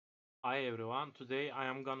Hi everyone, today I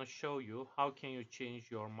am gonna show you how can you change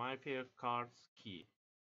your Mifare card's key.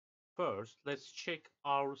 First, let's check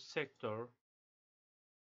our sector,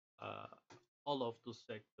 uh, all of the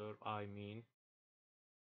sector I mean.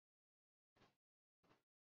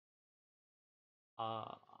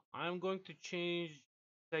 Uh, I'm going to change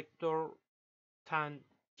sector 10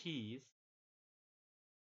 keys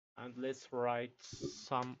and let's write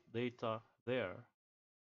some data there.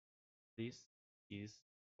 This is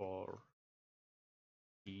for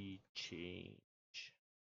key change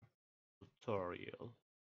tutorial.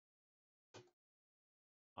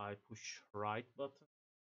 I push right button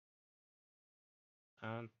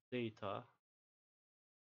and data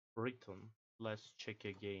written. Let's check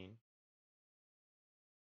again.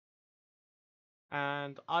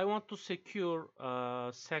 And I want to secure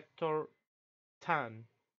sector 10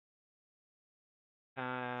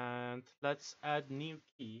 and let's add new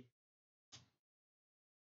key.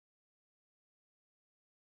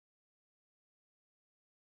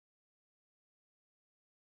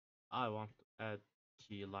 I want to add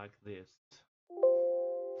key like this.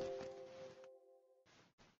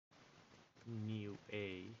 New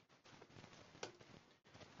A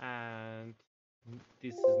and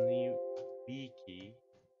this is new B key.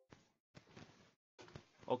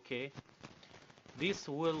 Okay, this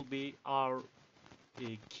will be our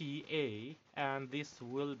key A and this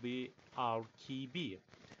will be our key B.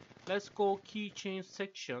 Let's go key change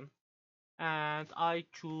section and I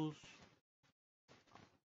choose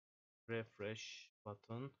refresh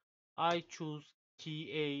button. I choose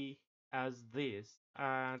key A as this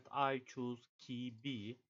and I choose key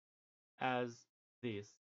B as this.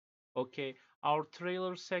 Okay, our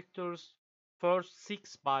trailer sector's first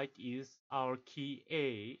 6 byte is our key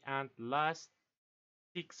A and last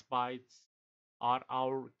 6 bytes are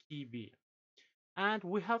our key B. And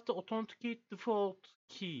we have to authenticate default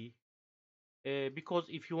key because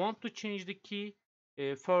if you want to change the key,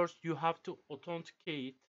 first you have to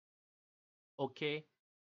authenticate. Okay,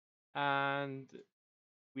 and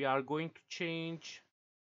we are going to change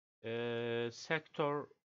sector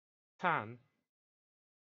 10.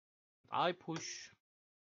 I push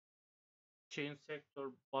change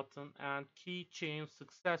sector button and key change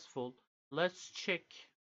successful. Let's check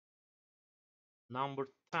number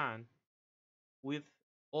 10 with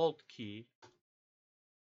alt key.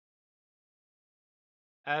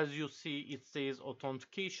 As you see, it says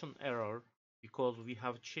authentication error because we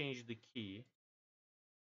have changed the key.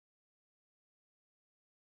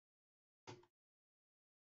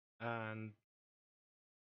 And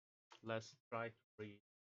let's try to read.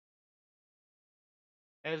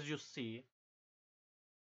 As you see,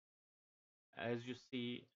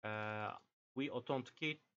 we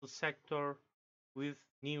authenticate the sector with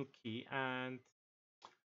new key and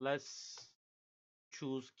let's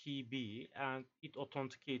choose key B and it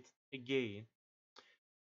authenticates again.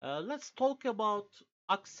 Let's talk about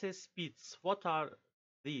access bits. What are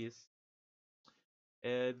these?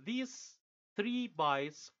 These 3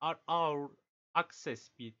 bytes are our access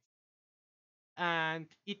bit and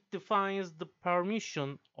it defines the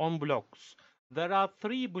permission on blocks. There are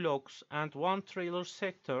 3 blocks and 1 trailer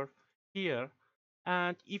sector here,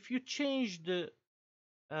 and if you change the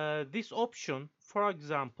this option, for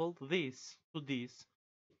example this to this,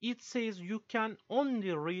 it says you can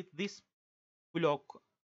only read this block,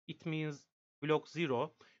 it means block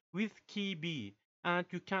 0 with key B, and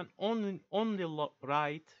you can only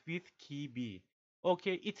write with key B.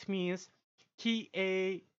 Okay, it means key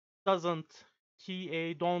A doesn't key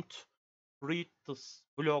A don't read this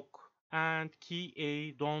block and key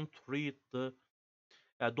A don't write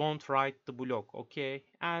the block. Okay,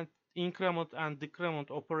 and increment and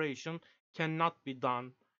decrement operation cannot be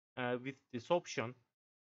done with this option.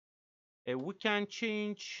 We can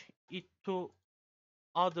change it to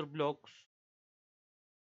other blocks.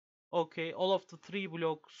 Okay, all of the 3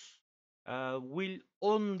 blocks will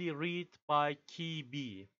only read by key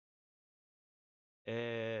B.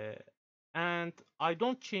 And I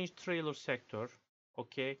don't change trailer sector.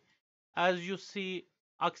 Okay, as you see,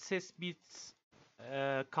 access bits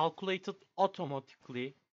calculated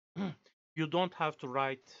automatically. You don't have to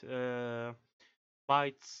write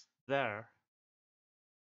bytes there.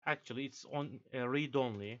 Actually, it's on read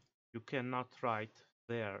only. You cannot write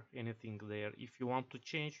there anything there. If you want to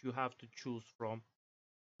change, you have to choose from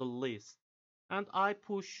the list. And I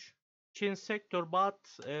push change sector, but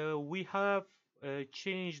we have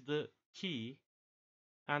changed the key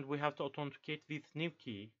and we have to authenticate with new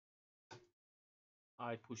key.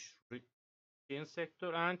 I push change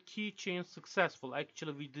sector and key change successful.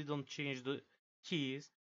 Actually, we didn't change the keys.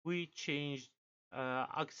 We changed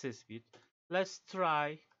access bit. Let's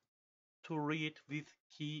try to read with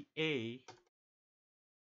key A,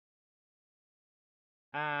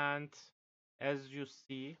 and as you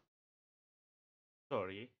see,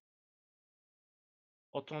 sorry,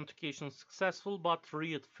 authentication successful but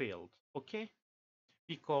read failed. Okay,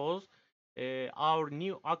 because our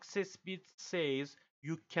new access bit says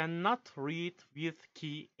you cannot read with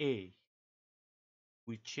key A.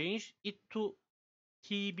 We changed it to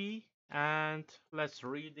key B, and let's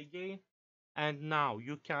read again, and now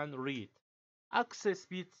you can read. Access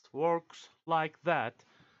bit works like that.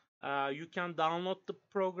 You can download the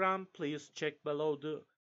program. Please check below the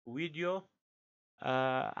video,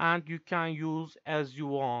 and you can use as you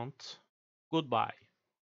want. Goodbye.